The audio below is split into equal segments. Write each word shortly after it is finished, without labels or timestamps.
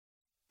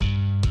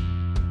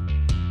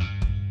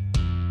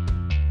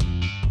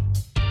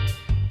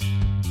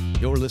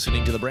You're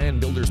listening to the Brand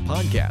Builders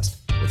Podcast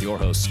with your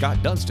hosts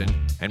Scott Dunston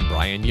and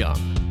Brian Young.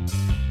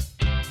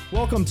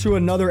 Welcome to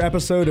another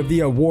episode of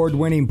the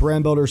award-winning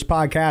Brand Builders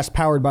Podcast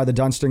powered by the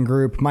Dunston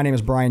Group. My name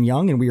is Brian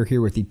Young, and we are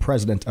here with the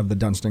president of the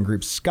Dunston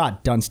Group,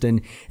 Scott Dunston.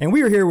 And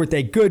we are here with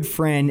a good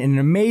friend and an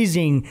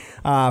amazing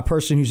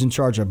person who's in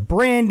charge of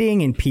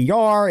branding and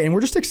PR. And we're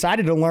just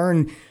excited to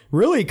learn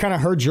really kind of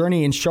her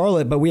journey in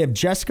Charlotte. But we have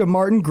Jessica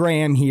Martin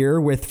Graham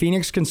here with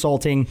Phoenix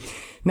Consulting.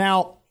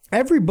 Now,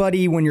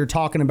 everybody, when you're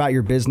talking about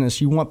your business,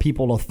 you want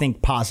people to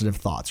think positive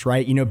thoughts,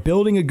 right? You know,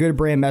 building a good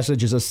brand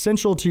message is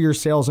essential to your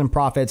sales and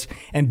profits,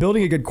 and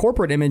building a good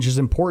corporate image is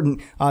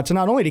important to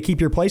not only to keep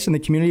your place in the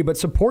community, but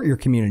support your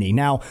community.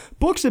 Now,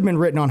 books have been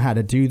written on how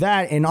to do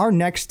that, and our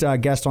next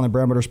guest on the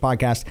Brand Builders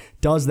Podcast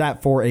does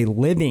that for a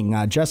living.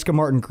 Jessica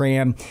Martin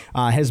Graham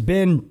has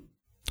been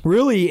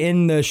really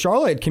in the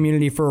Charlotte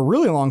community for a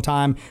really long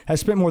time, has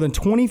spent more than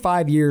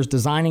 25 years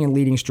designing and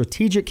leading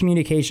strategic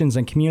communications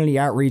and community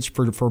outreach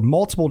for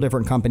multiple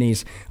different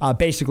companies.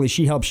 Basically,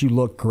 she helps you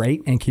look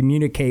great and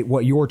communicate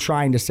what you're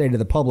trying to say to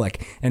the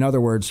public. In other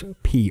words,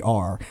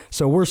 PR.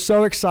 So we're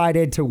so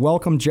excited to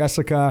welcome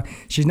Jessica.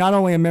 She's not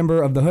only a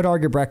member of the Hood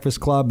Arget Breakfast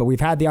Club, but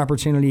we've had the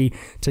opportunity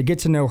to get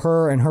to know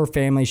her and her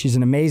family. She's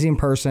an amazing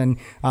person,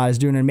 is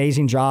doing an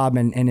amazing job,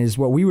 and is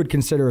what we would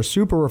consider a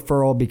super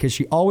referral because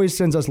she always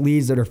sends us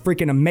leads that are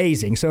freaking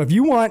amazing. So if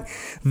you want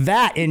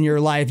that in your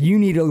life, you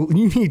need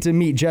to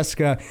meet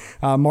Jessica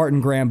Martin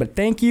Graham. But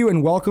thank you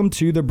and welcome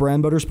to the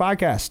Brand Builders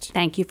Podcast.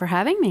 Thank you for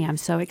having me. I'm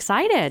so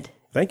excited.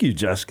 Thank you,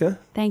 Jessica.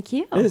 Thank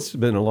you. It's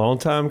been a long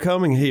time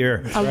coming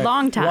here.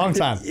 Long time. Long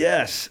time.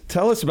 Yes.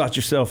 Tell us about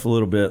yourself a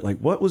little bit. Like,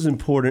 what was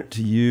important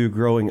to you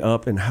growing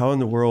up, and how in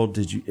the world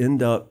did you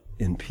end up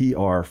in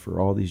PR for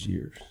all these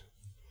years?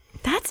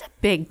 That's a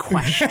big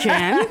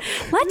question.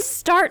 Let's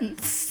start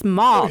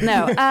small.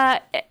 No,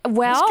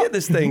 well, let's get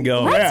this thing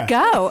going. Let's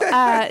go.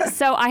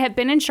 So I have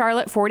been in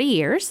Charlotte 40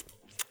 years.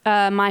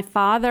 My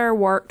father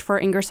worked for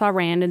Ingersoll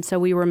Rand, and so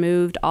we were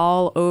moved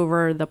all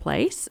over the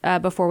place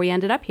before we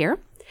ended up here.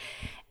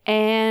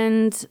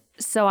 And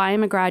so I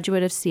am a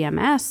graduate of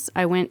CMS.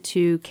 I went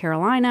to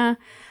Carolina.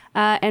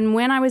 And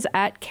when I was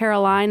at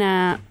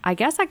Carolina, I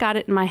guess I got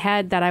it in my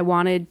head that I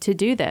wanted to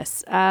do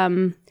this.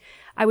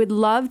 I would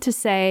love to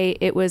say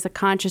it was a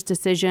conscious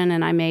decision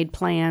and I made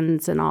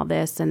plans and all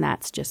this, and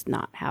that's just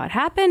not how it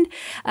happened.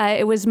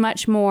 It was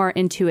much more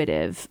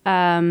intuitive.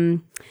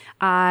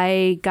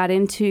 I got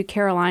into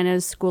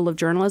Carolina's School of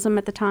Journalism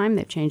at the time.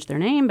 They've changed their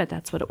name, but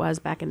that's what it was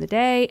back in the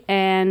day.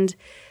 And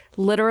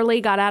literally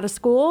got out of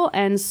school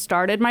and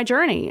started my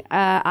journey.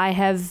 I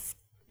have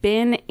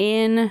been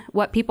in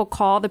what people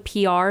call the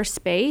PR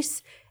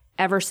space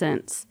ever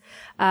since.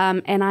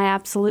 And I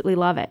absolutely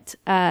love it.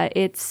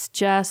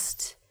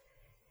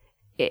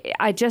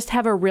 I just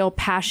have a real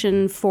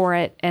passion for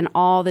it and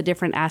all the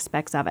different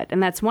aspects of it.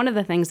 And that's one of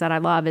the things that I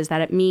love, is that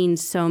it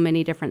means so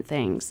many different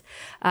things.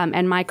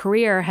 And my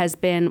career has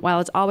been, while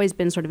it's always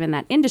been sort of in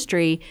that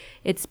industry,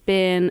 it's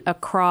been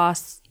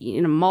across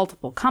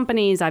multiple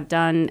companies. I've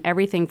done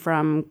everything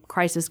from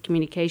crisis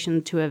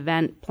communication to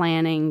event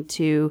planning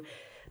to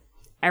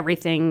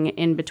everything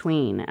in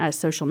between,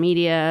 social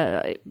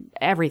media,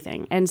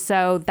 everything. And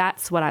so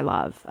that's what I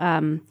love.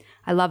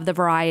 I love the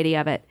variety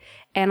of it.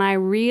 And I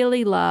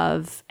really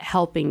love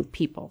helping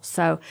people.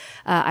 So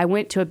I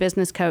went to a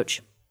business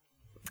coach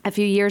a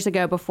few years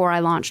ago before I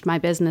launched my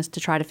business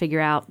to try to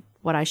figure out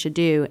what I should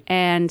do.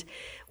 And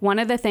one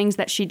of the things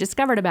that she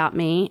discovered about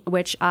me,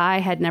 which I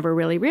had never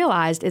really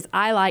realized, is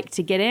I like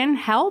to get in,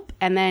 help,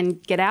 and then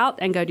get out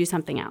and go do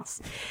something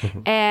else.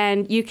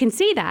 And you can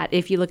see that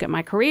if you look at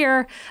my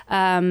career.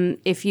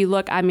 If you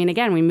look,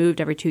 again, we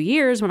moved every 2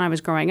 years when I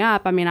was growing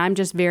up. I'm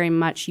just very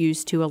much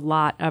used to a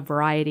lot of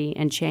variety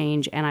and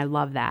change, and I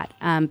love that.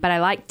 But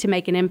I like to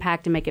make an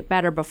impact and make it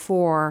better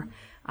before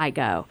I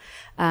go.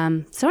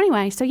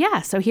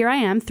 So here I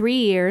am. 3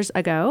 years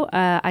ago,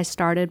 I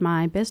started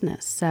my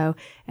business.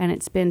 And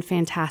it's been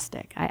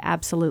fantastic. I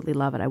absolutely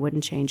love it. I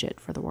wouldn't change it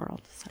for the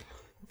world. So.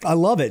 I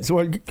love it.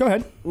 So go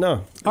ahead.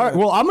 No. All right.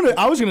 Well, I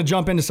was going to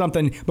jump into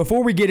something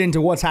before we get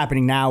into what's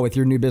happening now with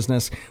your new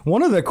business.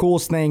 One of the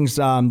coolest things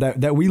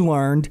that we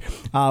learned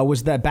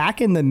was that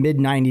back in the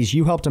mid-'90s,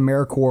 you helped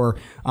AmeriCorps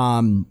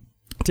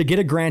to get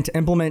a grant to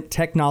implement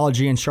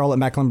technology in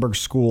Charlotte-Mecklenburg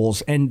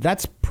schools. And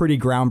that's pretty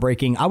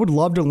groundbreaking. I would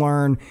love to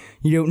learn,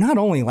 not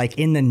only like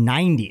in the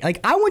 90s,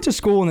 like I went to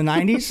school in the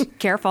 90s.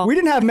 Careful. We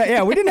didn't have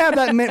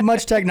that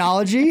much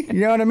technology.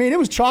 You know what I mean? It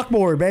was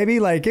chalkboard,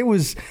 baby. Like it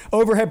was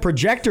overhead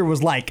projector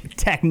was like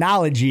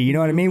technology. You know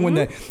what I mean?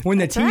 Mm-hmm. When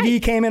the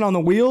TV came in on the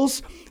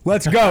wheels,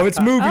 let's go. It's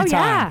movie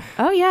time.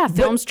 Oh yeah.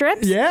 Film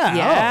strips.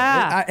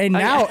 Yeah. And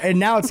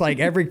now it's like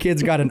every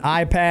kid's got an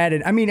iPad.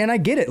 And I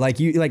get it.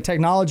 Like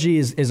technology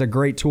is a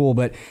great tool,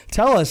 but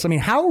tell us,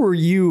 how were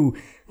you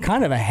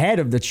kind of ahead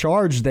of the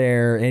charge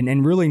there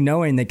and really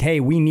knowing that,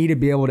 hey, we need to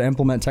be able to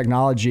implement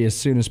technology as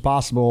soon as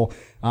possible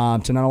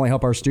to not only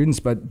help our students,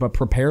 but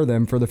prepare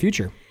them for the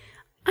future?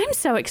 I'm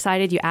so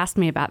excited you asked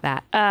me about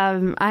that.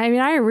 I'm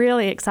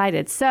really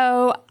excited.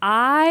 So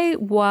I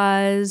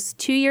was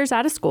 2 years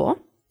out of school.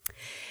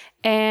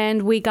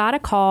 And we got a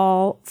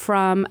call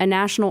from a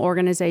national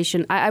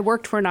organization. I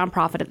worked for a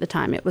nonprofit at the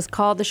time. It was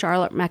called the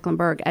Charlotte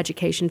Mecklenburg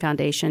Education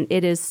Foundation.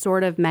 It is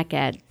sort of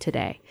MECED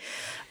today.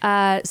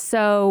 There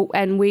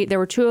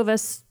were two of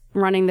us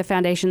running the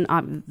foundation,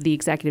 the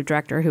executive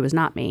director, who was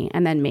not me,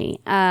 and then me.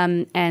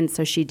 And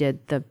so she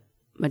did the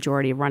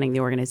majority of running the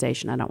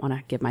organization. I don't want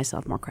to give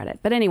myself more credit.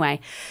 But anyway,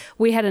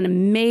 we had an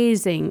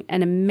amazing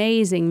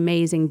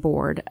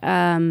board.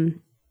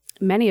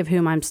 Many of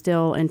whom I'm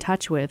still in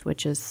touch with,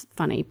 which is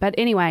funny. But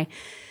anyway,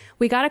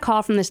 we got a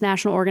call from this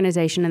national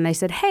organization and they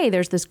said, hey,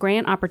 there's this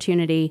grant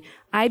opportunity.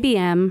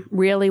 IBM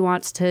really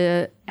wants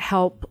to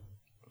help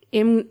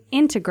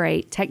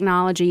integrate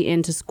technology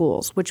into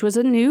schools, which was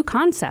a new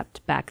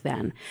concept back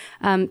then.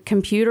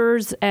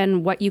 Computers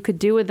and what you could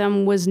do with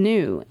them was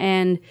new,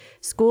 and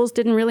schools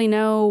didn't really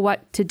know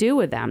what to do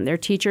with them. Their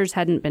teachers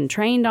hadn't been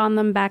trained on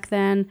them back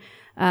then.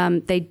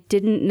 They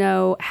didn't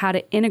know how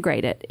to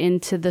integrate it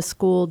into the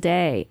school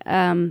day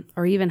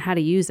or even how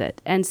to use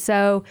it. And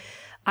so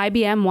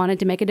IBM wanted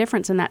to make a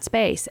difference in that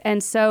space.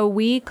 And so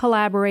we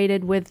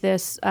collaborated with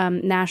this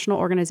national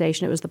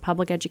organization. It was the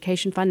Public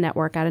Education Fund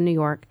Network out of New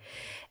York,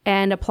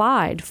 and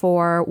applied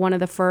for one of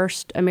the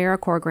first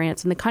AmeriCorps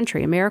grants in the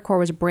country. AmeriCorps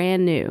was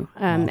brand new.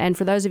 And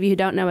for those of you who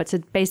don't know, it's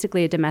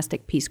basically a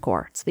domestic Peace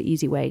Corps. It's the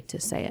easy way to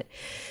say it.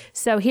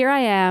 So here I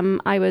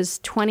am. I was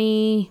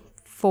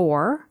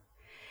 24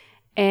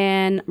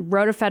 and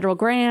wrote a federal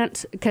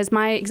grant because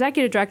my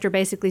executive director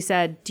basically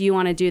said, do you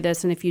want to do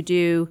this? And if you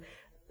do,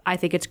 I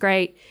think it's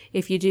great.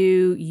 If you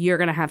do, you're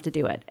going to have to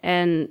do it.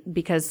 And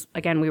because,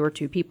 again, we were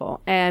two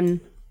people.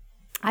 And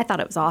I thought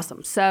it was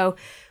awesome. So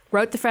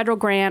wrote the federal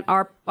grant,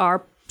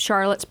 our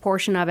Charlotte's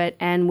portion of it,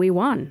 and we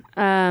won.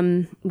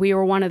 We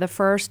were one of the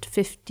first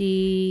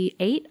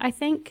 58, I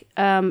think,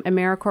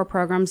 AmeriCorps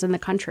programs in the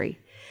country.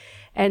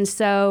 And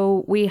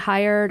so I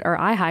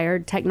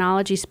hired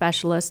technology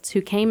specialists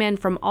who came in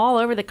from all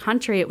over the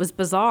country. It was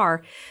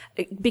bizarre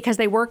because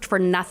they worked for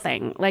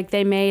nothing. Like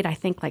they made, I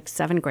think, like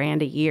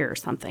 $7,000 a year or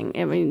something.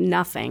 I mean,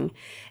 nothing.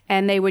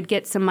 And they would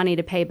get some money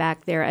to pay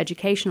back their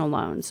educational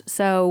loans.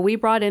 So we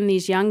brought in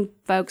these young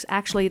folks.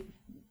 Actually,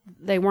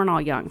 they weren't all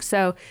young.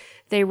 So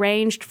they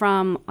ranged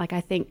from, like,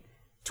 I think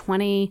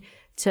 20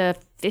 to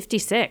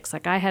 56.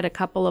 Like I had a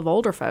couple of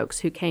older folks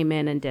who came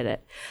in and did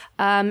it.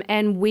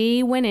 And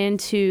we went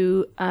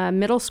into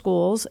middle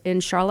schools in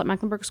Charlotte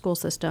Mecklenburg school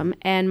system,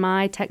 and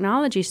my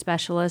technology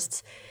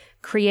specialists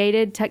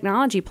created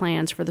technology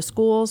plans for the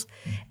schools,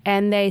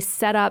 and they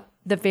set up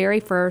the very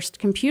first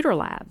computer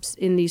labs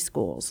in these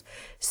schools.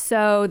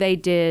 So they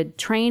did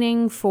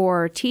training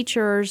for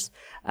teachers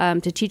to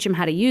teach them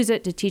how to use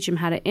it, to teach them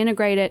how to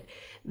integrate it.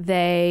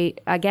 They,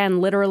 again,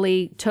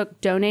 literally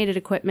took donated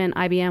equipment.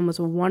 IBM was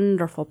a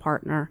wonderful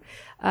partner,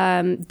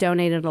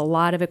 donated a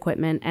lot of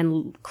equipment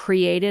and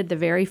created the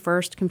very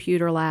first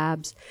computer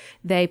labs.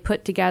 They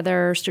put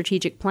together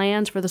strategic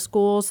plans for the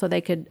schools so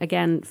they could,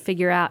 again,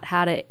 figure out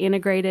how to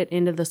integrate it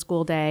into the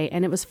school day.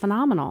 And it was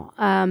phenomenal.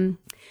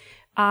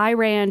 I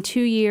ran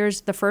 2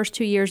 years, the first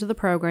 2 years of the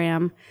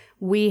program.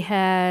 We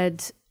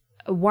had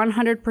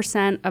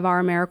 100% of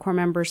our AmeriCorps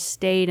members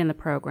stayed in the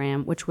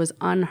program, which was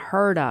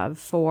unheard of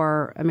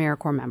for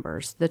AmeriCorps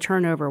members. The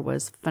turnover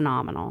was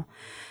phenomenal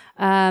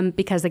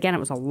because, again, it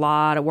was a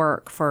lot of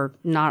work for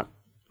not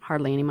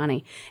hardly any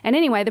money. And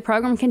anyway, the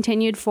program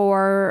continued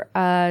for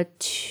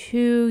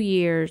 2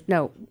 years,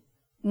 no,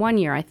 1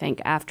 year, I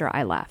think, after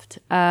I left.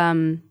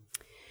 And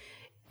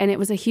it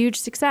was a huge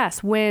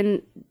success.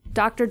 When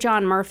Dr.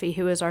 John Murphy,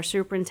 who was our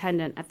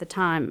superintendent at the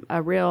time,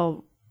 a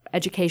real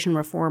education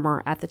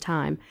reformer at the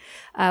time,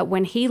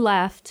 when he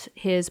left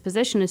his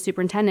position as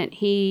superintendent,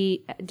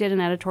 he did an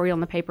editorial in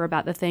the paper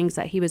about the things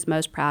that he was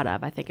most proud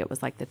of. I think it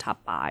was like the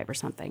top 5 or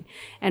something.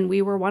 And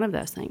we were one of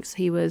those things.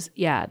 He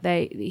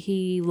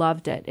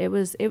loved it. It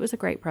was a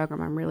great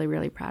program. I'm really,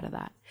 really proud of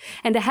that.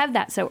 And to have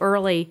that so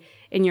early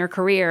in your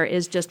career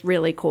is just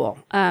really cool.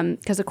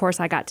 Because of course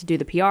I got to do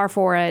the PR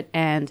for it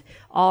and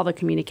all the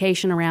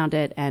communication around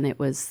it. And it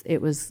was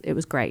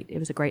great. It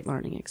was a great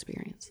learning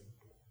experience.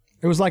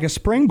 It was like a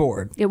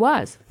springboard. It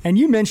was. And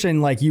you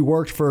mentioned like you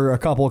worked for a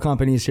couple of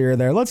companies here or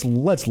there. Let's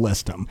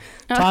list them.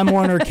 Time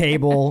Warner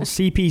Cable,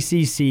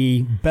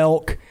 CPCC,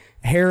 Belk,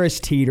 Harris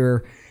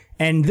Teeter.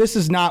 And this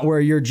is not where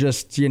you're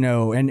just,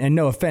 and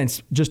no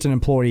offense, just an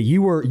employee.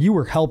 You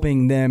were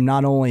helping them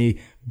not only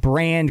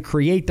brand,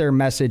 create their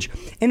message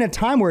in a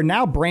time where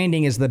now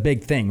branding is the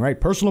big thing, right?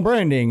 Personal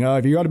branding.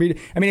 If you ought to be,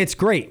 it's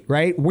great,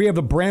 right? We have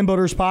the Brand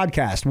Builders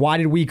podcast. Why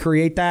did we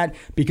create that?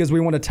 Because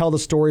we want to tell the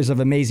stories of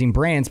amazing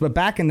brands. But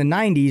back in the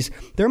 90s,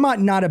 there might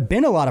not have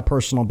been a lot of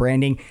personal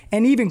branding,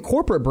 and even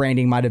corporate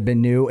branding might have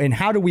been new. And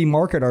how do we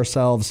market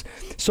ourselves?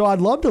 So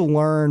I'd love to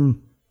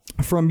learn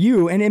from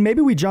you, and then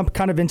maybe we jump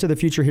kind of into the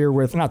future here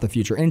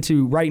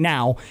into right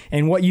now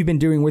and what you've been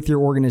doing with your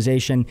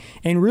organization.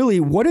 And really,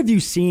 what have you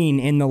seen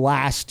in the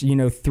last,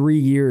 3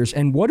 years,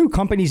 and what do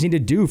companies need to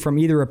do from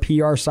either a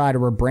PR side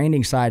or a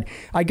branding side?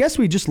 I guess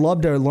we just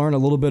love to learn a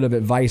little bit of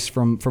advice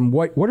from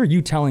what are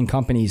you telling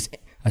companies,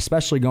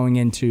 especially going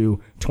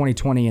into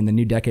 2020 and the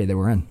new decade that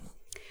we're in?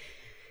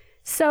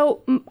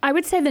 So I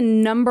would say the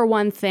number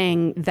one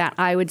thing that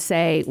I would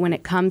say when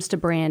it comes to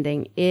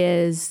branding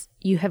is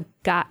you have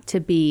got to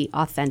be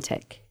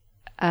authentic.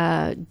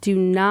 Do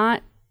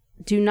not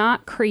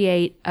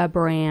create a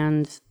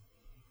brand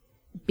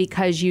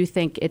because you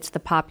think it's the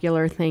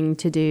popular thing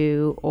to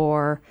do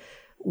or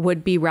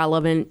would be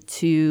relevant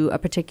to a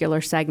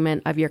particular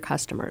segment of your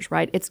customers,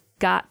 right? It's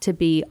got to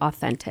be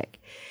authentic.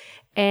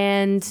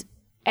 And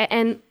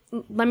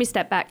let me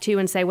step back too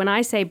and say, when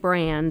I say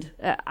brand,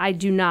 I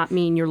do not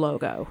mean your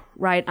logo,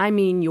 right? I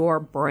mean your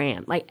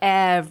brand. Like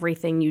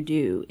everything you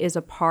do is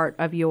a part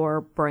of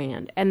your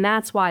brand. And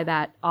that's why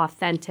that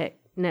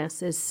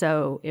authenticness is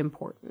so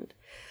important.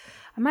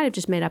 I might have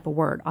just made up a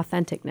word,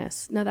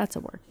 authenticness. No, that's a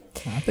word.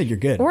 I think you're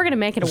good. We're going to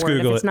make it a word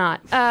Google if it's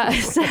not. But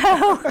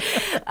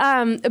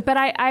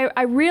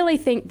I really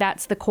think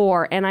that's the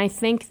core. And I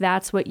think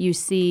that's what you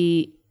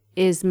see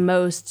is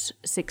most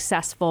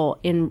successful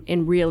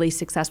in really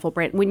successful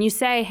brand. When you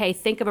say, hey,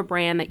 think of a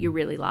brand that you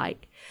really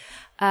like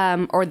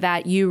or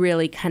that you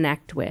really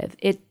connect with,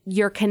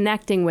 you're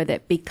connecting with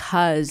it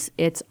because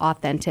it's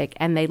authentic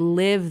and they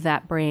live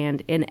that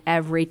brand in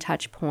every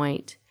touch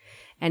point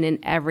and in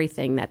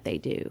everything that they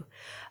do.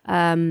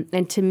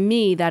 And to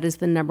me, that is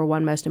the number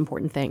one most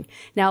important thing.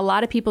 Now, a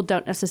lot of people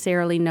don't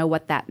necessarily know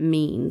what that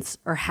means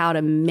or how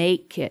to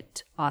make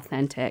it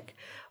authentic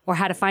or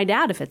how to find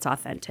out if it's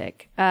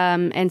authentic.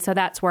 And so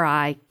that's where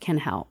I can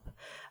help.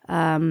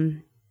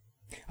 I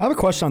have a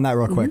question on that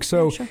real quick.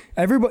 So sure.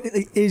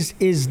 Everybody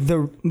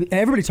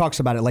everybody talks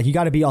about it. Like you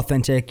got to be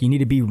authentic. You need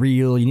to be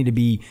real. You need to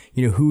be,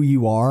 who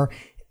you are.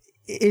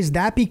 Is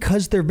that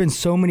because there have been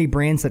so many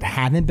brands that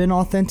haven't been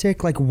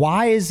authentic? Like,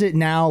 why is it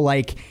now,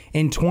 like,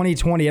 in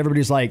 2020,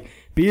 everybody's like,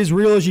 be as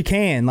real as you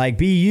can, like,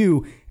 be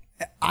you?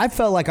 I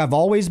felt like I've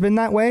always been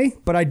that way,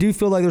 but I do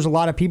feel like there's a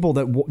lot of people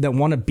that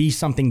want to be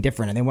something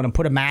different and they want to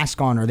put a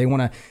mask on or they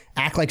want to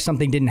act like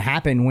something didn't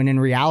happen when in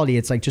reality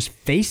it's like, just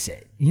face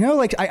it.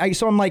 Like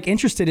so I'm like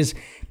interested is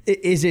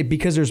it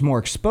because there's more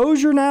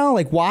exposure now?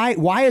 Like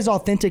why is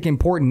authentic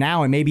important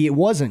now and maybe it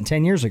wasn't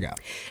 10 years ago?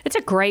 It's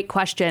a great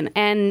question.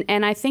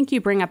 And I think you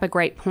bring up a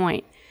great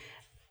point.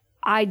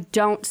 I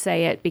don't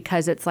say it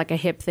because it's like a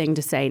hip thing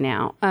to say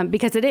now,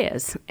 because it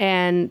is,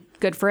 and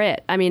good for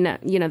it. I mean,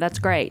 that's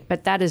great,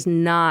 but that is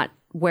not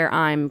where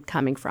I'm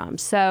coming from.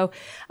 So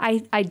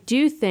I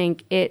do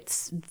think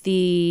it's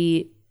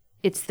the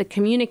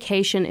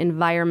communication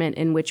environment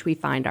in which we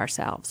find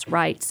ourselves,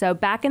 right? So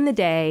back in the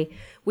day,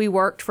 we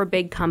worked for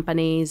big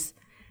companies.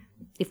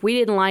 If we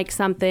didn't like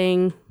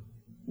something,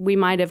 we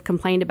might have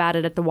complained about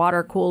it at the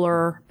water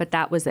cooler, but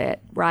that was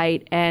it,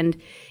 right? And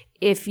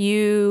if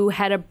you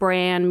had a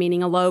brand,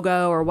 meaning a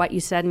logo or what you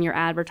said in your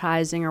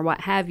advertising or what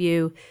have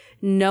you,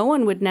 no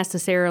one would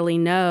necessarily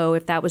know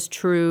if that was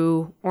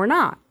true or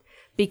not,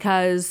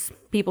 because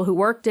people who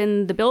worked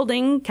in the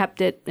building kept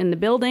it in the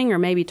building or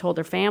maybe told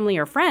their family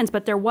or friends,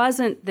 but there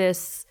wasn't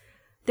this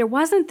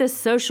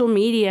social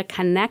media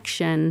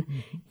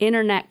connection,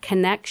 internet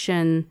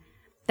connection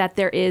that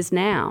there is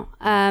now.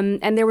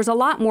 And there was a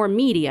lot more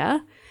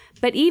media.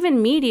 But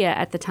even media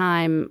at the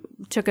time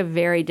took a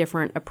very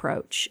different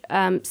approach.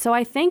 So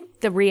I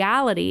think the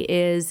reality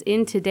is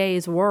in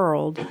today's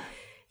world,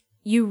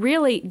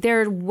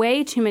 there are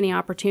way too many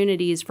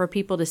opportunities for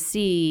people to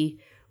see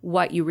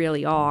what you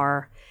really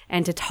are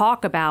and to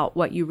talk about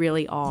what you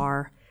really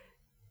are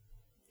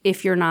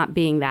if you're not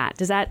being that.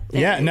 Does that?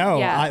 Yeah, no,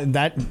 yeah.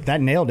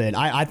 That nailed it.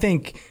 I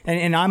think,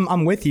 and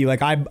I'm with you.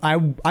 Like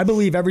I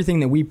believe everything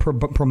that we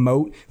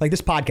promote, like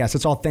this podcast,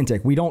 it's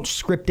authentic. We don't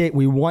script it.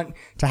 We want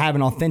to have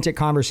an authentic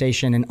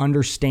conversation and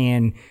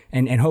understand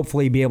and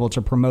hopefully be able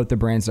to promote the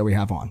brands that we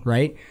have on,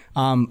 right?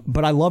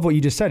 But I love what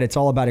you just said. It's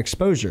all about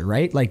exposure,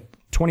 right? Like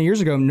 20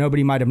 years ago,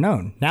 nobody might have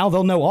known. Now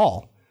they'll know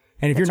all.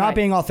 And if you're not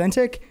being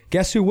authentic,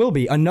 guess who will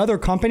be? Another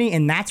company,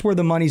 and that's where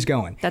the money's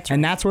going. That's right.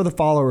 And that's where the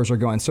followers are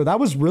going. So that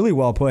was really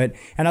well put.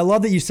 And I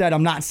love that you said,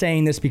 I'm not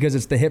saying this because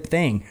it's the hip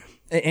thing.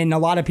 And a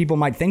lot of people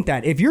might think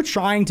that. If you're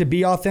trying to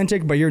be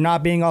authentic, but you're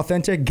not being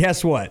authentic,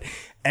 guess what?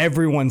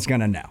 Everyone's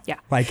going to know. Yeah.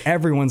 Like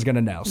everyone's going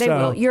to know. They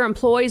will. Your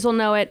employees will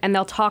know it and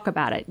they'll talk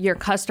about it. Your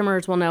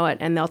customers will know it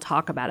and they'll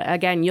talk about it.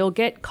 Again, you'll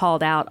get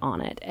called out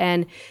on it.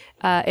 And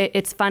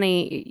it's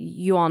funny,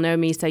 you all know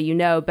me, so you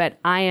know, but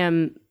I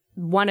am...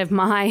 One of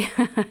my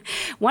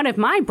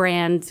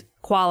brand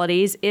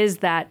qualities is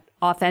that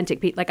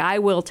authentic. Like I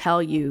will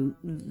tell you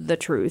the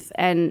truth,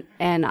 and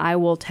I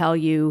will tell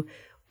you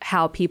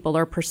how people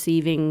are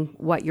perceiving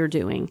what you're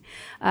doing.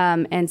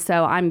 And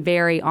so I'm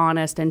very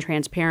honest and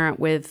transparent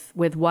with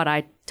what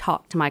I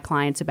talk to my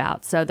clients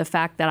about. So the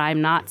fact that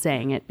I'm not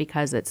saying it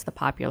because it's the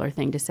popular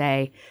thing to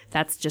say,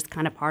 that's just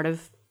kind of part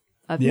of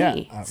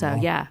me. So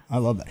yeah, I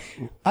love that.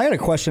 I had a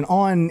question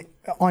on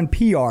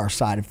PR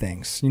side of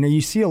things.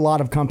 You see a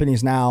lot of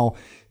companies now,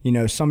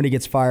 somebody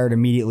gets fired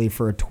immediately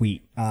for a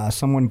tweet.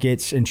 Someone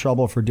gets in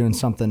trouble for doing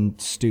something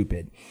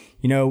stupid.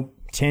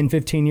 10,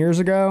 15 years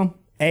ago,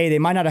 A, they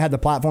might not have had the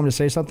platform to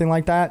say something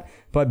like that,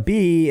 but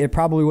B, it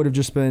probably would have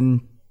just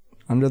been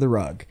under the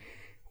rug.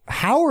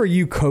 How are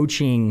you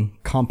coaching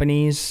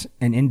companies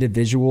and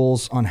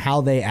individuals on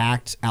how they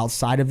act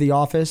outside of the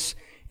office?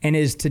 And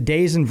is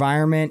today's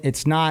environment,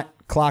 it's not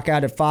clock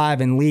out at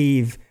 5 and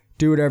leave,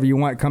 do whatever you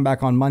want, come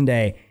back on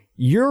Monday.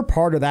 You're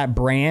part of that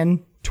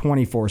brand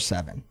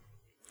 24/7.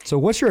 So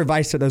what's your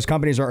advice to those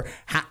companies, or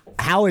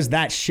how has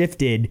that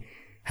shifted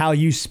how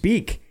you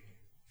speak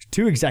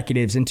to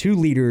executives and to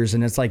leaders?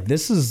 And it's like,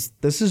 this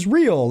is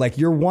real. Like,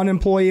 you're one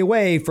employee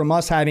away from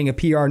us having a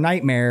PR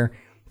nightmare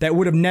that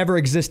would have never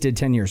existed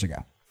 10 years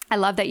ago. I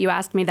love that you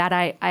asked me that.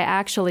 I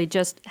actually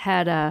just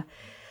had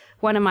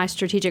one of my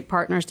strategic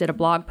partners did a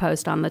blog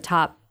post on the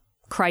top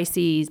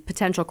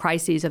potential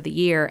crises of the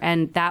year.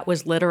 And that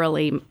was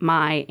literally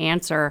my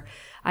answer.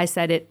 I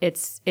said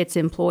it's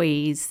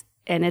employees,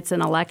 and it's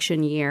an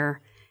election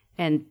year,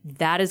 and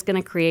that is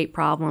going to create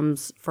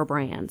problems for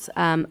brands.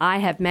 I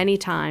have many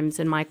times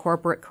in my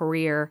corporate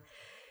career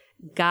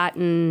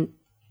gotten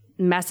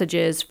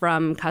messages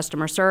from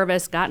customer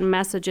service, gotten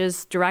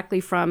messages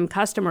directly from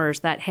customers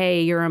that,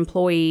 hey, your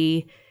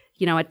employee,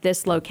 at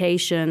this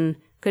location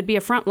could be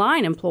a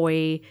frontline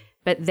employee,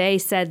 but they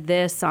said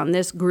this on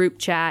this group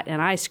chat,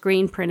 and I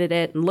screen printed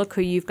it, and look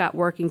who you've got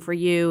working for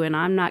you, and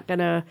I'm not going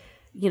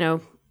to,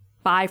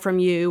 buy from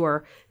you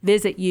or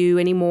visit you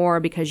anymore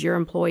because your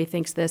employee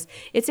thinks this.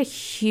 It's a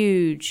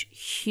huge,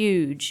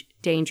 huge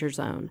danger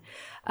zone.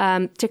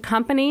 To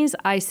companies,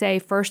 I say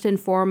first and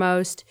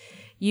foremost,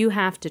 you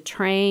have to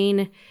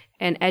train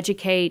and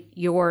educate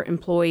your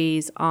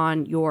employees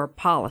on your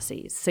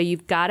policies. So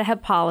you've got to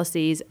have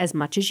policies as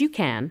much as you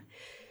can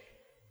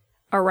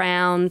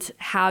around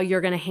how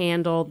you're going to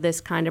handle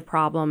this kind of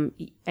problem,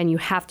 and you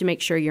have to make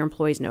sure your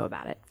employees know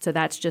about it. So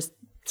that's just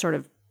sort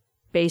of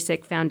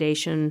basic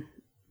foundation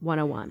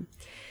 101.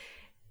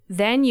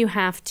 Then you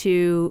have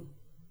to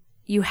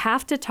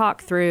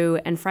talk through,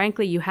 and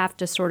frankly, you have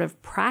to sort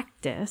of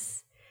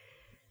practice.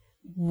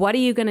 What are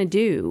you going to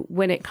do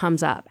when it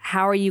comes up?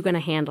 How are you going to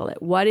handle it?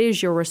 What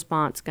is your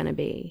response going to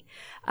be?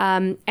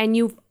 And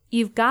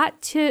you've got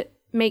to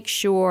make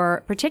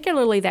sure,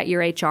 particularly that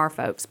your HR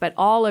folks, but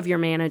all of your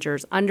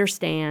managers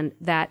understand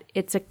that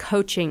it's a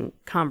coaching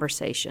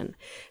conversation.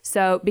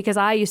 So, because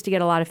I used to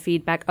get a lot of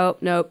feedback, oh,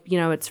 nope,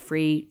 it's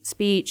free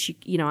speech,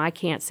 I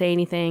can't say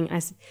anything. I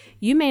said,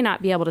 you may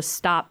not be able to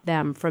stop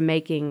them from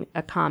making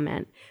a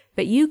comment,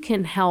 but you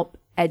can help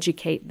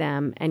educate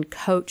them and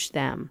coach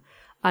them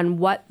on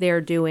what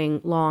they're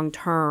doing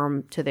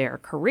long-term to their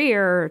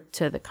career,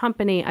 to the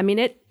company. I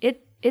mean,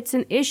 it's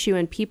an issue,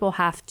 and people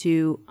have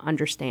to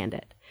understand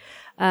it.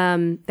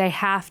 They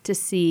have to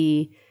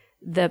see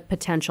the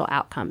potential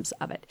outcomes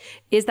of it.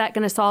 Is that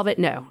going to solve it?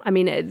 No. I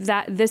mean,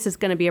 this is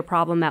going to be a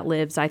problem that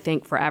lives, I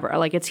think, forever.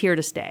 Like, it's here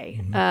to stay.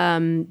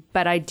 Mm-hmm.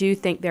 But I do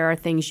think there are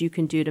things you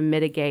can do to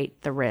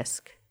mitigate the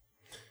risk.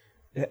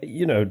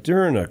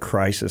 During a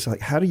crisis,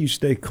 like, how do you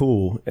stay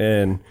cool?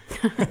 And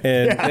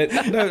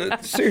no,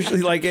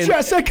 seriously, like,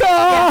 Jessica!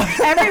 Yeah,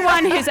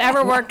 everyone who's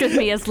ever worked with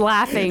me is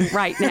laughing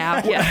right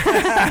now.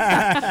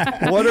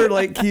 Yeah. What are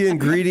like key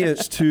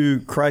ingredients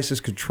to crisis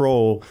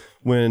control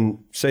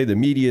when, say, the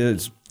media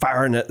is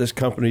firing at this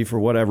company for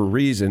whatever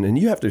reason, and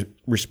you have to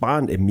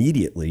respond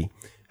immediately?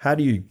 How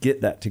do you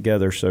get that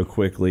together so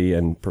quickly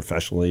and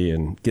professionally,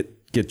 and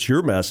get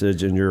your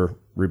message and your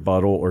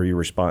rebuttal or your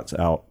response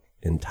out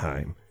in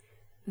time?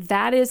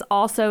 That is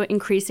also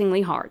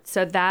increasingly hard.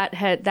 So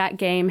that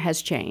game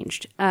has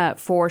changed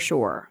for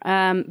sure.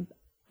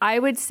 I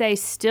would say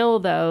still,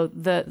 though,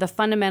 the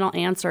fundamental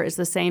answer is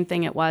the same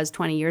thing it was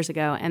 20 years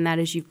ago, and that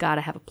is you've got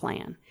to have a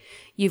plan.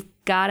 You've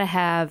got to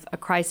have a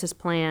crisis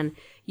plan.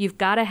 You've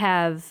got to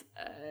have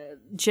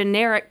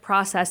generic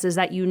processes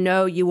that you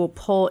will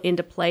pull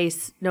into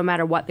place no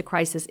matter what the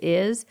crisis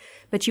is.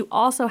 But you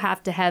also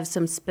have to have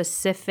some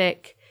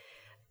specific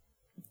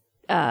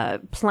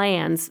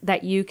plans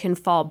that you can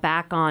fall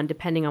back on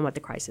depending on what the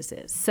crisis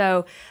is.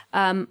 So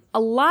a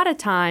lot of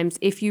times,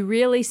 if you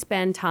really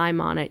spend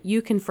time on it,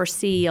 you can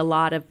foresee a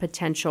lot of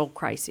potential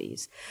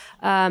crises.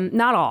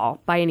 Not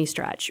all by any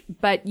stretch,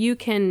 but you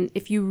can,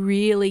 if you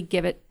really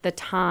give it the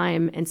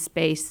time and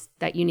space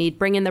that you need,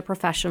 bring in the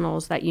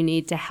professionals that you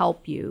need to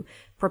help you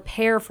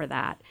prepare for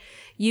that,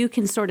 you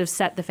can sort of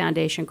set the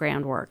foundation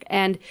groundwork.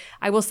 And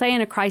I will say, in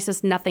a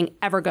crisis, nothing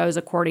ever goes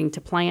according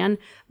to plan.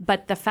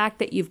 But the fact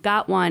that you've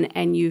got one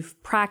and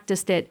you've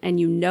practiced it and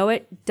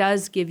it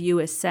does give you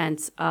a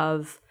sense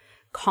of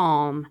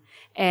calm.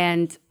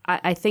 And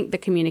I think the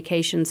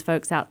communications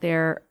folks out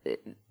there,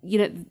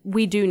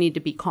 we do need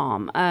to be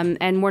calm.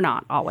 And we're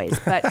not always,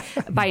 but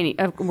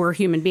we're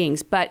human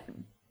beings. But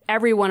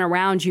everyone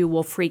around you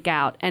will freak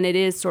out. And it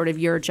is sort of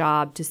your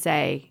job to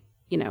say,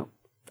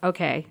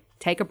 okay,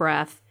 take a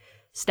breath.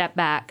 Step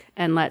back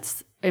and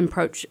let's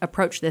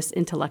approach this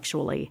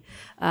intellectually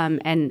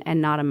and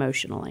not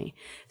emotionally.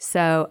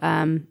 So,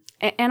 and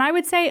I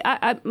would say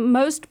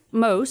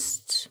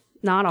most,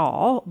 not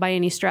all by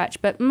any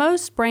stretch, but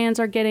most brands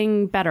are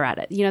getting better at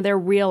it. They're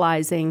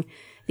realizing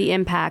the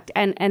impact.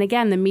 And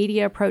again, the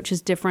media approach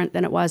is different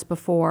than it was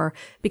before,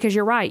 because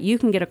you're right. You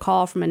can get a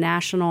call from a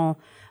national,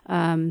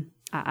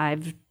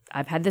 I've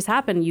I've had this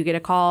happen. You get a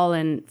call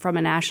and from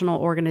a national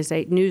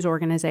news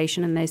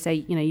organization, and they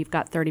say, you've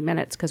got 30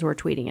 minutes because we're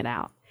tweeting it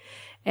out.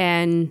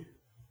 And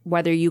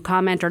whether you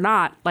comment or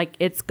not, like,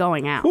 it's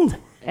going out. Ooh.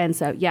 And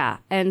so,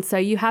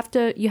 you have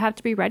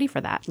to be ready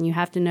for that, and you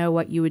have to know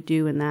what you would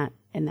do in that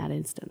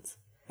instance.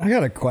 I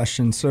got a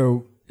question.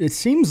 So it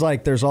seems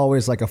like there's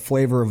always like a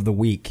flavor of the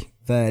week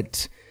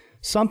that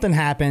something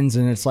happens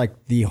and it's like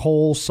the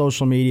whole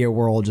social media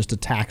world just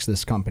attacks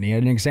this company.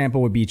 An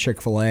example would be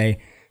Chick-fil-A.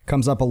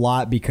 Comes up a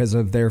lot because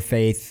of their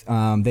faith.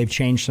 They've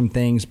changed some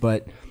things,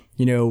 but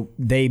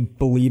they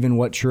believe in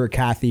what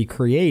Chiricahua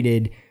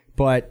created,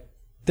 but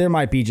there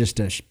might be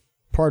just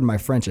pardon my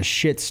French, a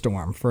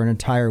shitstorm for an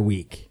entire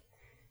week,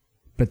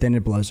 but then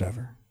it blows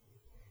over.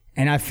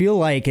 And I feel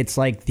like it's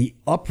like the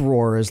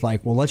uproar is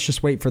like, well, let's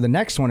just wait for the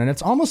next one. And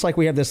it's almost like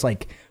we have this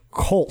like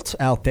cult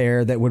out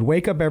there that would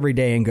wake up every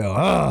day and go,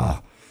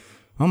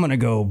 I'm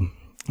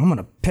going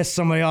to piss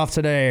somebody off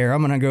today, or I'm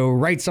going to go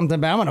write something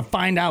about, I'm going to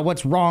find out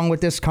what's wrong with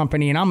this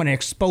company and I'm going to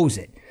expose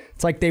it.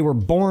 It's like they were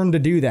born to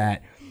do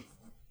that.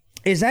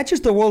 Is that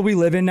just the world we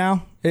live in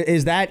now?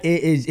 Is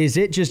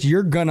it just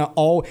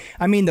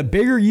the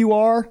bigger you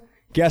are,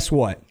 guess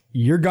what?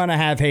 You're going to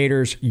have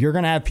haters. You're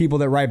going to have people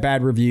that write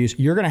bad reviews.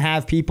 You're going to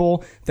have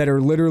people that are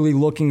literally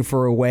looking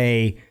for a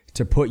way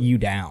to put you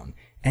down.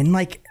 And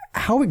like,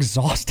 how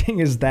exhausting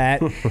is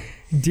that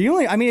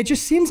dealing? I mean, it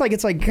just seems like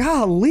it's like,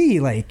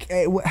 golly, like.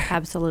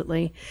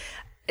 Absolutely.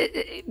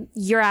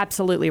 You're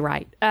absolutely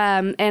right.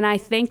 And I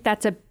think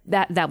that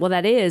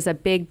is a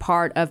big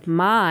part of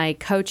my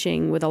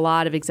coaching with a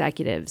lot of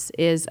executives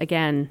is,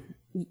 again,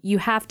 you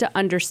have to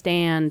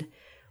understand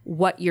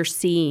what you're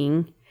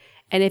seeing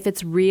and if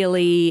it's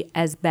really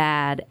as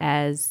bad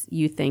as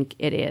you think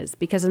it is.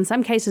 Because in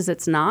some cases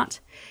it's not.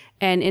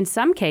 And in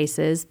some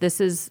cases, this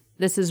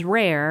is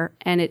rare,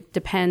 and it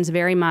depends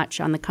very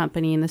much on the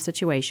company and the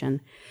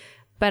situation.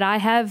 But I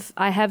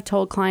have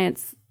told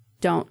clients,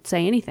 don't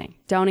say anything,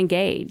 don't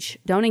engage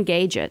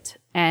it,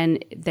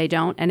 and they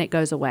don't, and it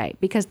goes away.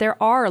 Because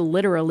there are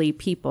literally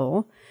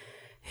people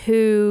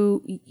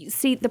who,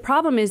 see, the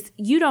problem is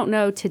you don't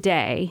know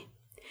today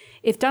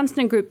if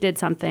Dunstan Group did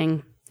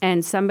something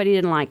and somebody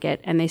didn't like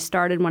it and they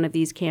started one of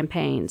these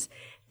campaigns,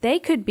 they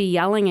could be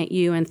yelling at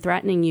you and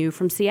threatening you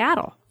from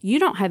Seattle. You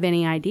don't have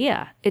any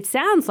idea. It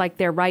sounds like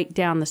they're right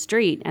down the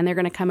street and they're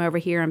going to come over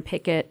here and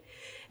picket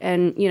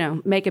and,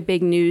 make a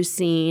big news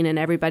scene and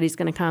everybody's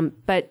going to come,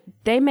 but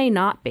they may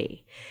not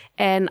be.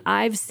 And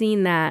I've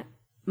seen that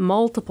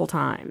multiple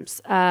times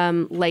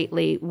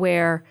lately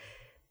where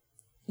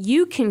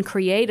you can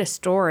create a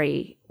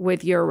story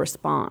with your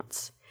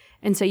response.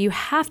 And so you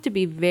have to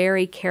be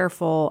very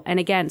careful and,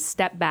 again,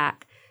 step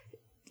back,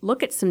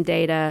 look at some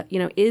data.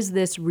 Is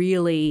this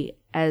really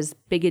as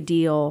big a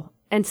deal?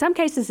 In some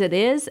cases it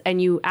is,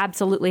 and you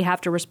absolutely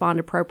have to respond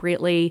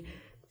appropriately,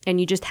 and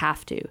you just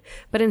have to.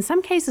 But in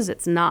some cases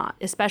it's not,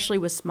 especially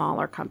with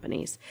smaller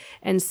companies.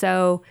 And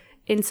so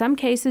in some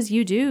cases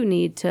you do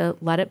need to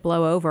let it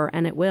blow over,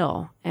 and it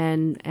will,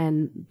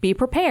 and be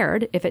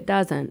prepared if it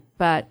doesn't,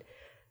 but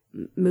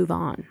move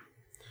on.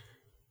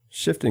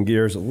 Shifting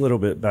gears a little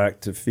bit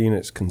back to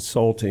Phoenix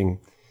Consulting,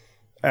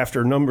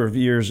 after a number of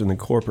years in the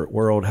corporate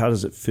world, how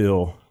does it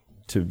feel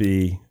to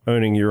be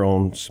owning your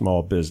own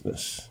small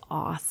business?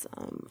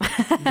 Awesome.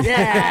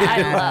 Yeah,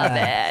 I love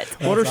it.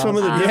 What are some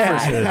of the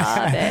differences?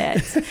 I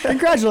love it.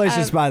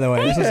 Congratulations, by the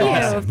way. This is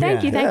awesome.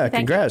 Thank you.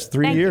 Congrats.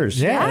 3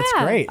 years. Yeah, that's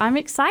great. I'm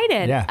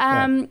excited.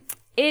 Yeah.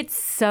 It's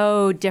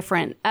so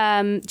different.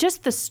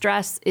 Just the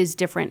stress is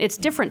different. It's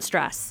different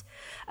stress.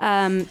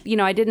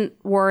 I didn't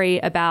worry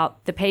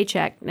about the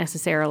paycheck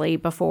necessarily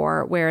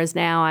before, whereas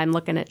now I'm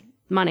looking at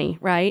money,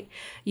 right?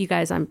 You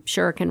guys, I'm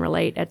sure, can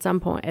relate at some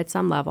point, at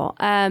some level.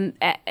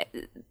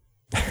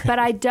 But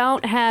I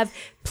don't have,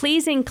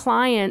 pleasing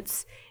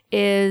clients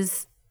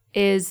is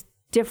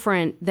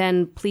different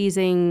than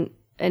pleasing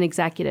an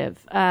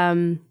executive.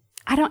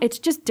 It's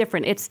just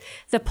different. It's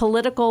the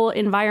political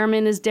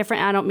environment is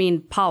different. I don't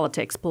mean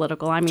politics,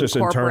 political. I mean just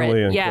corporate.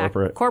 Internally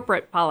and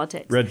corporate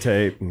politics. Red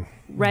tape,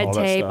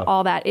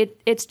 all that.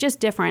 It's just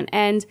different.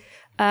 And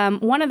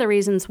one of the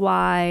reasons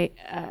why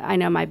I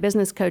know my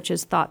business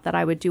coaches thought that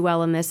I would do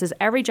well in this is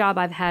every job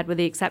I've had, with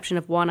the exception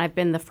of one, I've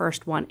been the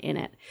first one in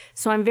it.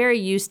 So I'm very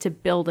used to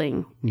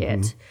building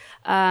it.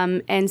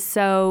 And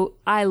so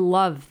I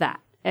love that.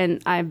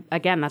 And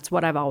that's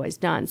what I've always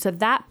done. So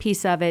that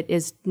piece of it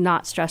is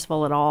not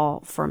stressful at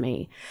all for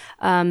me.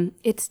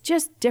 It's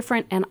just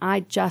different, and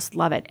I just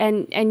love it.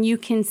 And you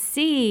can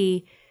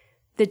see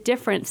the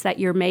difference that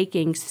you're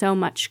making so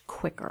much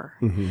quicker,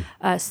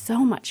 so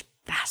much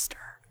faster.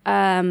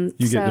 You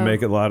get to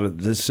make a lot of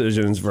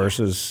decisions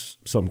versus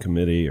some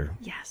committee or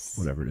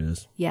whatever it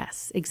is.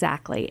 Yes,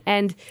 exactly.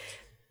 And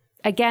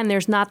again,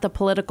 there's not the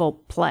political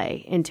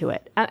play into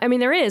it. I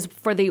mean, there is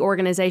for the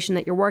organization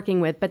that you're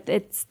working with, but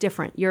it's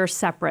different. You're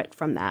separate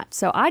from that.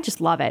 So I just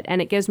love it. And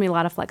it gives me a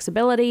lot of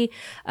flexibility,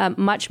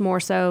 much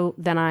more so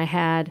than I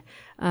had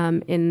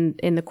in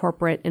the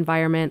corporate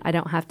environment. I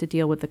don't have to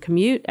deal with the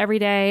commute every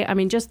day. I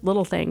mean, just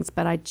little things,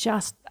 but I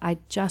just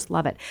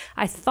love it.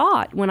 I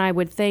thought when I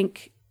would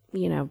think,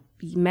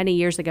 many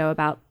years ago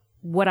about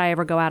would I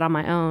ever go out on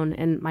my own?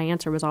 And my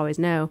answer was always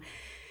no.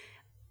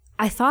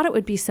 I thought it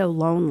would be so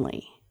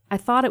lonely. I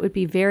thought it would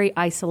be very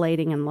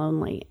isolating and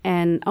lonely.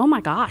 And oh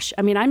my gosh,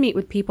 I mean, I meet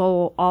with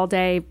people all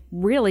day,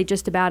 really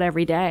just about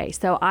every day.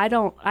 So I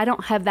don't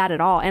have that at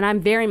all. And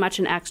I'm very much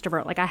an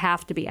extrovert. Like I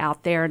have to be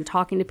out there and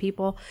talking to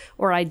people,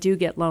 or I do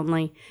get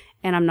lonely,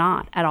 and I'm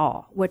not at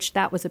all, which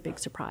that was a big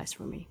surprise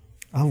for me.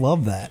 I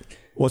love that.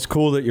 What's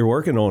cool that you're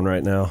working on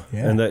right now,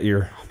 Yeah. and that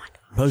you're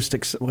most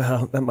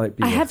well, that might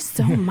be. I have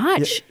so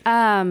much.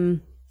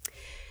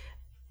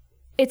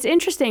 It's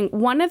interesting.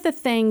 One of the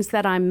things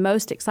that I'm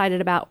most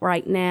excited about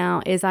right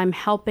now is I'm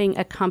helping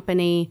a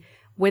company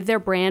with their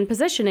brand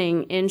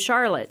positioning in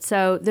Charlotte.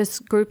 So this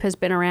group has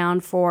been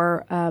around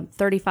for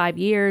 35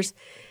 years.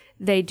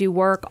 They do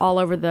work all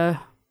over the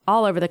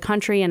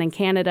country and in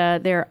Canada.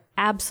 They're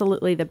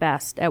absolutely the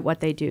best at what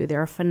they do.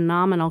 They're a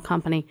phenomenal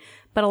company,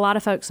 but a lot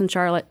of folks in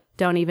Charlotte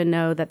don't even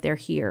know that they're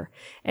here.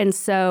 And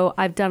so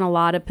I've done a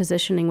lot of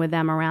positioning with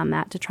them around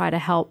that to try to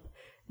help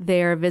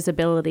their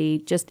visibility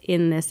just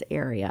in this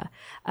area.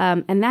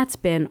 And that's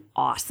been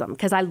awesome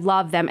because I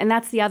love them. And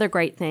that's the other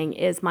great thing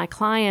is my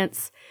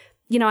clients,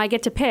 I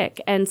get to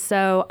pick. And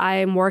so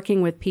I'm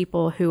working with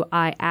people who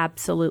I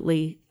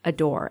absolutely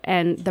adore.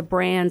 And the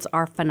brands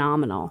are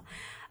phenomenal.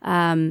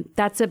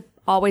 That's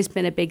always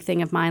been a big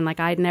thing of mine.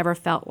 Like I'd never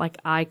felt like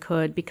I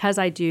could, because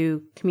I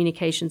do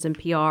communications and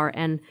PR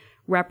and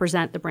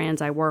represent the brands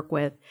I work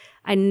with.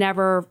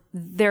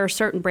 There are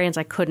certain brands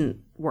I couldn't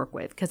work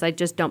with because I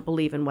just don't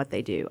believe in what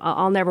they do.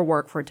 I'll never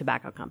work for a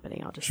tobacco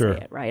company. I'll just say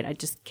it, right? I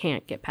just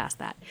can't get past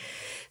that.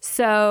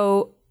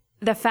 So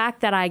the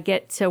fact that I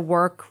get to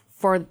work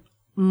for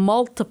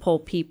multiple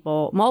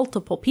people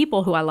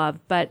who I love,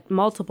 but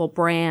multiple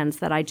brands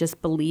that I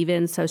just believe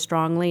in so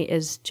strongly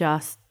is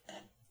just,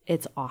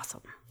 it's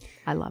awesome.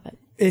 I love it.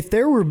 If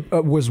there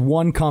was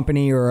one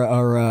company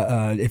or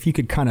if you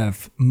could kind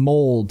of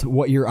mold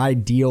what your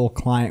ideal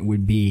client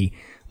would be,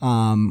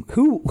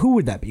 who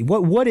would that be?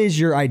 What is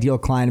your ideal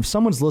client? If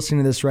someone's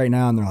listening to this right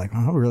now and they're like,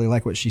 oh, I really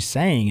like what she's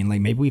saying, and like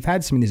maybe we've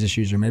had some of these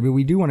issues, or maybe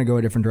we do want to go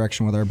a different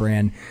direction with our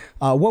brand,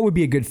 what would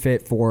be a good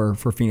fit for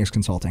Phoenix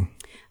Consulting?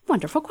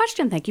 Wonderful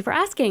question. Thank you for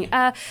asking.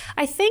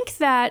 I think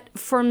that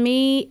for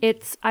me,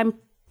 I'm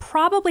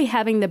probably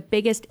having the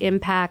biggest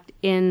impact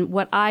in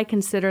what I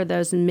consider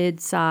those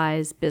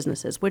mid-size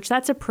businesses, which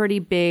that's a pretty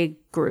big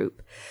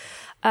group.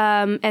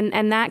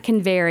 And that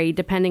can vary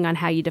depending on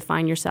how you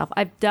define yourself.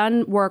 I've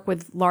done work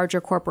with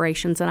larger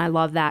corporations, and I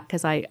love that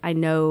because I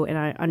know and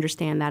I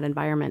understand that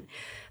environment.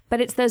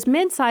 But it's those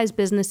mid-sized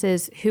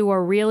businesses who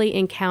are really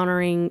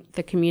encountering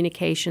the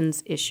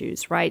communications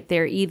issues, right?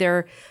 They're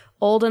either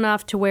old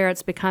enough to where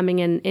it's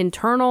becoming an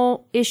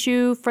internal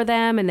issue for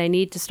them and they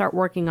need to start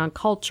working on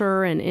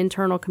culture and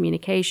internal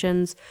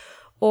communications,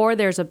 or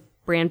there's a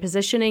brand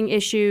positioning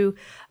issue,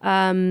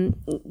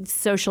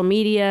 social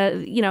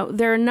media,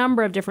 there are a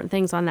number of different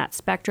things on that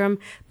spectrum.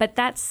 But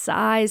that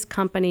size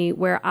company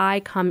where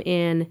I come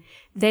in,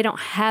 they don't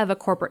have a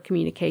corporate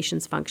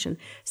communications function.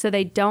 So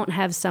they don't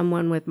have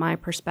someone with my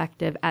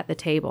perspective at the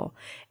table.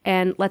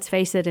 And let's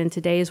face it, in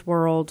today's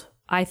world,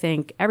 I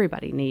think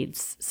everybody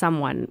needs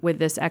someone with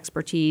this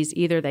expertise.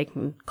 Either they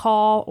can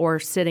call or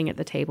sitting at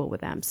the table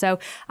with them. So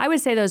I would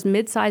say those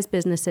mid-sized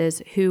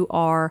businesses who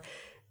are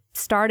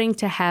starting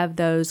to have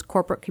those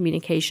corporate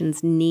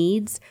communications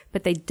needs,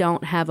 but they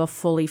don't have a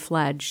fully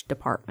fledged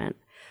department.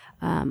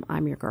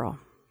 I'm your girl.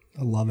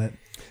 I love it.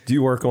 Do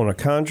you work on a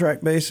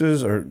contract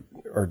basis, or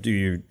do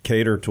you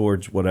cater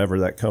towards whatever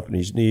that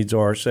company's needs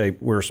are? Say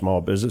we're a small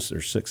business,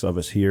 there's 6 of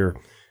us here.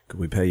 Could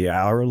we pay you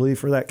hourly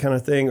for that kind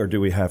of thing, or do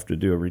we have to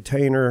do a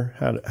retainer?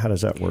 How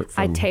does that work?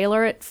 I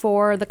tailor it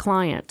for the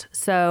client.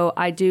 So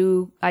I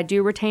do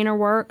retainer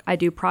work, I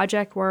do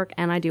project work,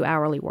 and I do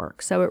hourly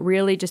work. So it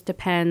really just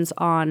depends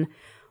on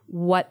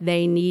what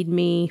they need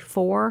me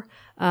for,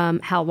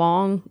 how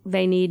long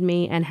they need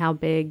me, and how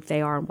big they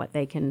are and what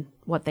they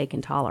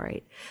can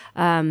tolerate.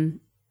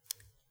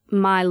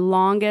 My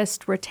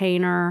longest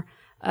retainer,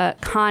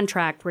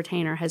 contract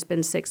retainer, has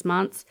been 6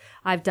 months.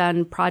 I've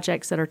done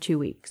projects that are 2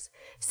 weeks.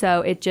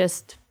 So it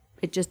just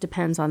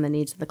depends on the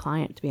needs of the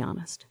client, to be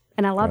honest.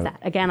 And I love that.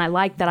 Again, I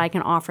like that I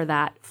can offer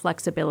that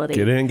flexibility.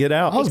 Get in, get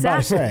out. I was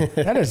about to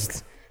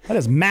say, that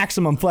is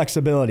maximum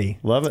flexibility.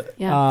 Love it.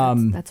 Yeah,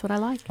 that's what I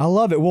like. I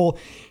love it. Well,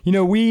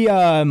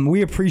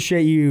 we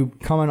appreciate you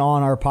coming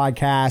on our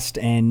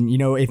podcast. And,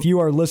 if you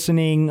are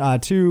listening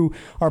to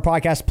our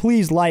podcast,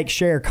 please like,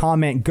 share,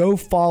 comment, go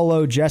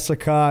follow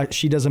Jessica.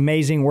 She does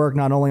amazing work,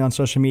 not only on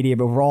social media,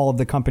 but for all of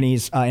the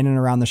companies in and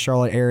around the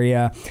Charlotte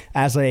area.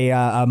 As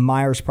a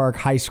Myers Park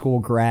High School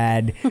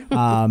grad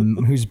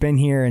who's been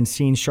here and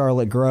seen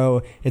Charlotte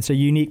grow, it's a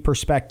unique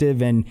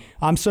perspective. And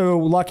I'm so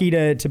lucky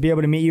to be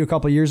able to meet you a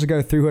couple of years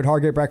ago through at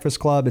Hargate Breakfast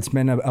Club. It's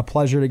been a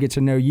pleasure to get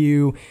to know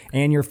you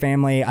and your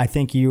family. I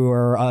think you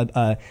are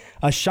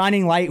a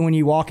shining light when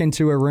you walk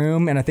into a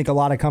room, and I think a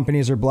lot of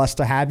companies are blessed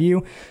to have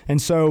you.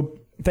 And so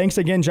thanks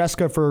again,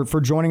 Jessica,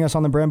 for joining us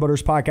on the Brand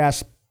Builders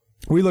podcast.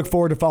 we look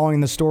forward to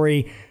following the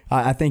story.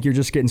 I think you're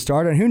just getting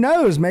started. And who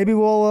knows? Maybe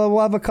we'll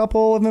have a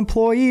couple of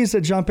employees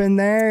that jump in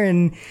there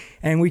and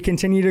we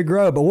continue to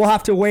grow. But we'll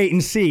have to wait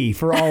and see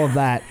for all of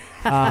that.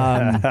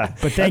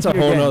 But that's a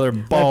whole other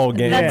ball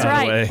game. That's by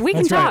right. the way. We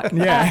can That's talk. right.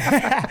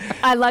 Yeah.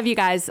 I love you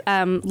guys.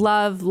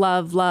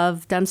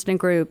 Love Dunston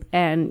Group.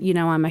 And,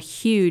 I'm a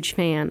huge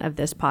fan of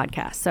this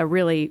podcast. So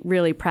really,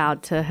 really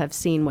proud to have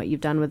seen what you've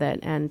done with it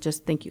and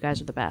just think you guys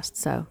are the best.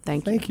 So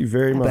thank you. Thank you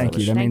very much. Thank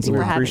you. That means a you for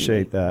lot. having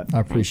Appreciate me. that. I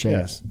appreciate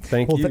Yes. it.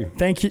 Thank you.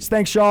 Thank you.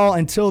 Thanks, y'all.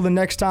 Until the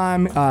next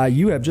time,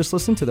 you have just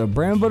listened to the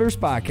Brand Builders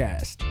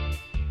Podcast.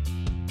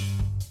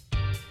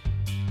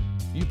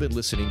 You've been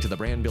listening to the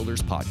Brand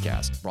Builders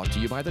Podcast, brought to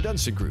you by the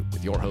Dunston Group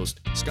with your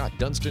host, Scott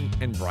Dunston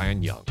and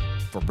Brian Young.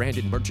 For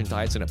branded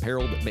merchandise and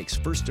apparel that makes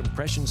first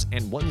impressions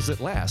and ones that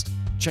last,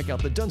 check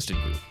out the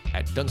Dunston Group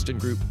at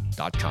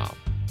dunstongroup.com.